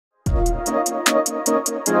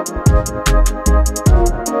Do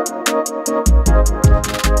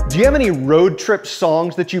you have any road trip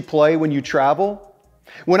songs that you play when you travel?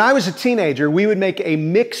 When I was a teenager, we would make a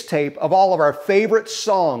mixtape of all of our favorite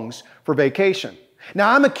songs for vacation.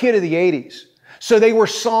 Now, I'm a kid of the 80s, so they were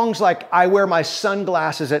songs like I Wear My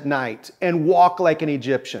Sunglasses at Night and Walk Like an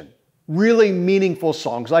Egyptian. Really meaningful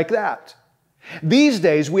songs like that. These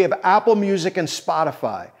days, we have Apple Music and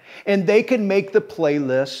Spotify, and they can make the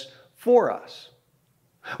playlists for us.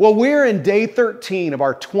 Well, we're in day 13 of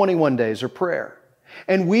our 21 days of prayer,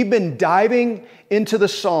 and we've been diving into the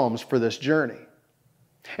Psalms for this journey.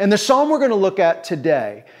 And the psalm we're going to look at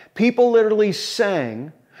today, people literally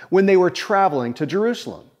sang when they were traveling to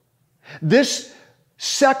Jerusalem. This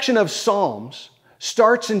section of Psalms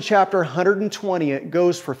starts in chapter 120. It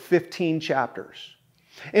goes for 15 chapters.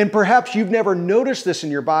 And perhaps you've never noticed this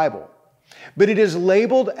in your Bible, but it is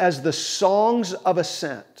labeled as the Songs of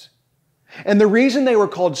Ascent. And the reason they were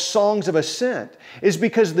called Songs of Ascent is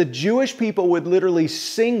because the Jewish people would literally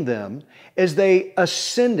sing them as they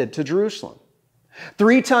ascended to Jerusalem.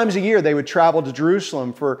 3 times a year, they would travel to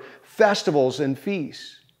Jerusalem for festivals and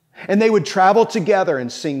feasts. And they would travel together and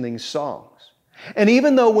sing these songs. And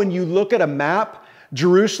even though when you look at a map,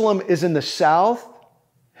 Jerusalem is in the south,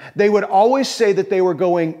 they would always say that they were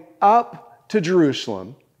going up to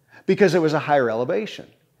Jerusalem because it was a higher elevation.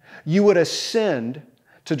 You would ascend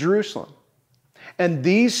to Jerusalem. And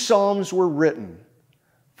these psalms were written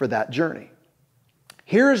for that journey.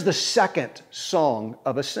 Here's the second song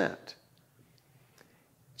of ascent. It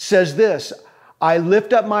says this, I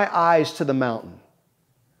lift up my eyes to the mountain.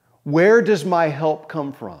 Where does my help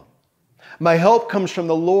come from? My help comes from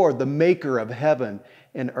the Lord, the maker of heaven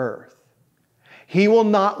and earth. He will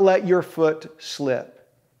not let your foot slip.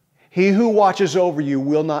 He who watches over you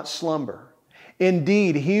will not slumber.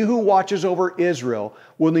 Indeed, he who watches over Israel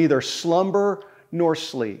will neither slumber nor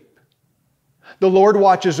sleep. The Lord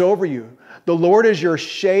watches over you. The Lord is your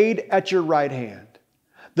shade at your right hand.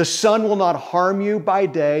 The sun will not harm you by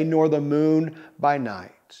day, nor the moon by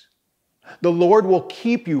night. The Lord will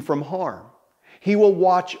keep you from harm. He will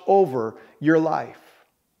watch over your life.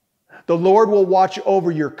 The Lord will watch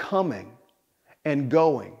over your coming and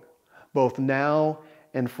going, both now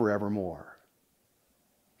and forevermore.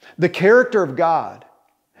 The character of God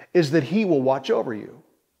is that He will watch over you.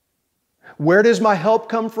 Where does my help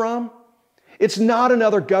come from? It's not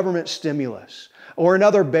another government stimulus or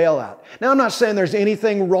another bailout. Now, I'm not saying there's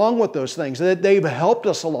anything wrong with those things, that they've helped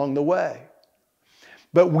us along the way.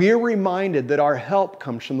 But we're reminded that our help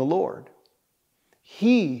comes from the Lord.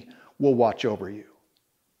 He will watch over you.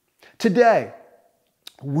 Today,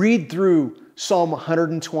 read through Psalm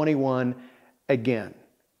 121 again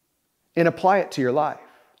and apply it to your life.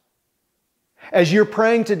 As you're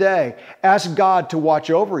praying today, ask God to watch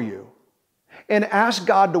over you and ask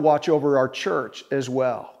God to watch over our church as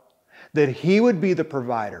well, that He would be the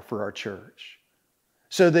provider for our church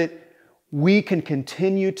so that we can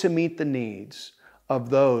continue to meet the needs of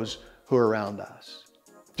those who are around us.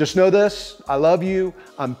 Just know this, I love you,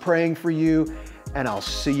 I'm praying for you, and I'll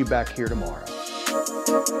see you back here tomorrow.